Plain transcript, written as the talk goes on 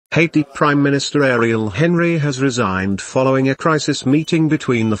Haiti Prime Minister Ariel Henry has resigned following a crisis meeting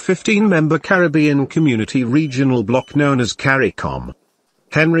between the 15-member Caribbean Community Regional Bloc known as CARICOM.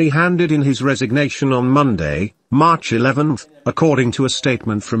 Henry handed in his resignation on Monday, March 11, according to a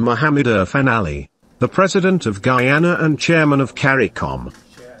statement from Mohammed Irfaan Ali, the president of Guyana and chairman of CARICOM.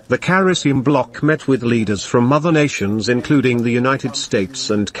 The CARICOM bloc met with leaders from other nations including the United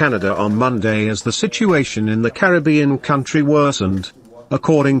States and Canada on Monday as the situation in the Caribbean country worsened.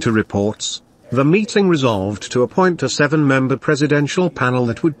 According to reports, the meeting resolved to appoint a 7-member presidential panel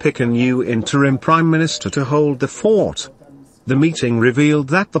that would pick a new interim prime minister to hold the fort. The meeting revealed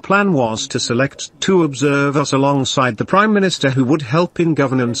that the plan was to select 2 observers alongside the prime minister who would help in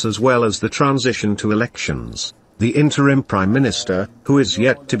governance as well as the transition to elections. The interim prime minister, who is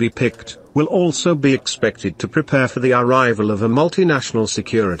yet to be picked, will also be expected to prepare for the arrival of a multinational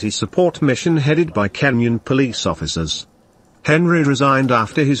security support mission headed by Kenyan police officers. Henry resigned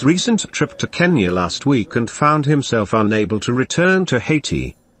after his recent trip to Kenya last week and found himself unable to return to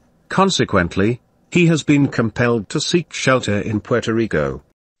Haiti. Consequently, he has been compelled to seek shelter in Puerto Rico.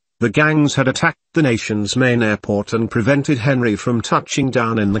 The gangs had attacked the nation's main airport and prevented Henry from touching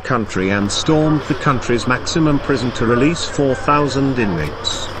down in the country and stormed the country's maximum prison to release 4,000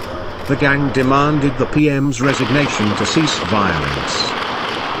 inmates. The gang demanded the PM's resignation to cease violence.